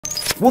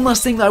One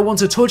last thing that I want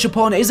to touch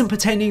upon isn't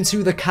pertaining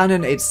to the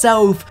canon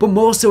itself, but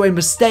more so a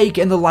mistake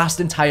in the last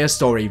entire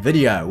story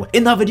video.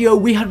 In that video,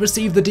 we had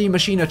received the Die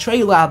Maschine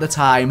trailer at the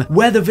time,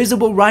 where the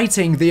visible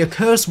writing, "The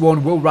Accursed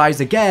One will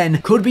rise again,"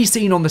 could be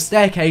seen on the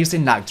staircase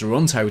in Tag Der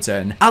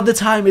Toten. At the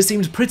time, it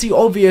seemed pretty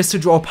obvious to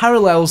draw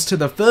parallels to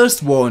the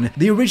first one,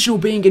 the original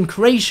being in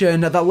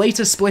creation that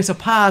later split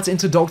apart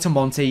into Dr.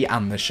 Monty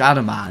and the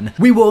Shadow Man.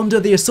 We were under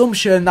the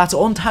assumption that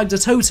on Tag Der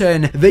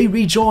Toten, they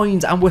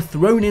rejoined and were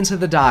thrown into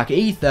the dark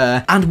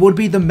ether, and would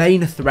be the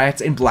main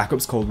threat in Black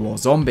Ops Cold War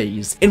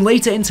Zombies. In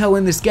later intel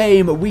in this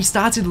game, we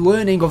started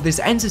learning of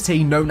this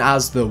entity known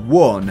as the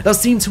One, that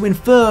seemed to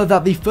infer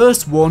that the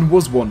first one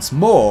was once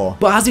more,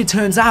 but as it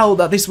turns out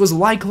that this was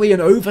likely an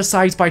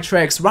oversight by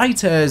Treyarch's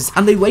writers,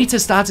 and they later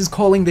started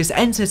calling this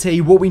entity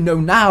what we know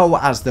now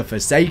as the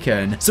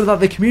Forsaken, so that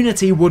the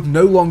community would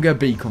no longer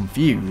be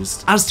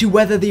confused. As to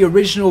whether the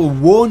original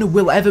One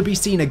will ever be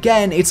seen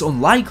again, it's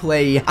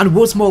unlikely, and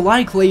what's more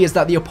likely is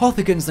that the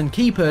Apothecans and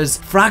Keepers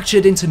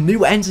fractured into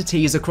new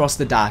entities across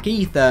the dark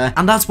ether,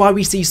 and that's why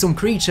we see some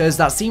creatures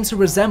that seem to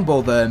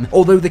resemble them,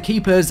 although the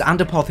Keepers and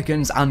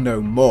Apothecans are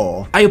no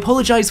more. I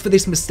apologise for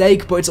this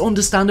mistake, but it's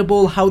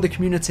understandable how the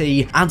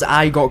community and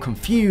I got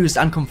confused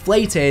and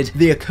conflated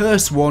the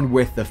Accursed One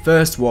with the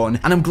first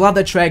one, and I'm glad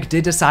that Treyarch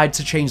did decide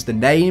to change the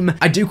name.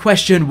 I do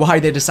question why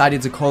they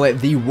decided to call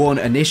it the One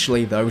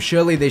initially though.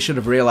 Surely they should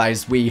have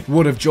realised we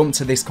would have jumped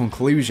to this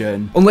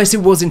conclusion, unless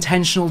it was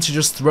intentional to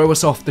just throw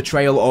us off the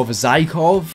trail of Zykov.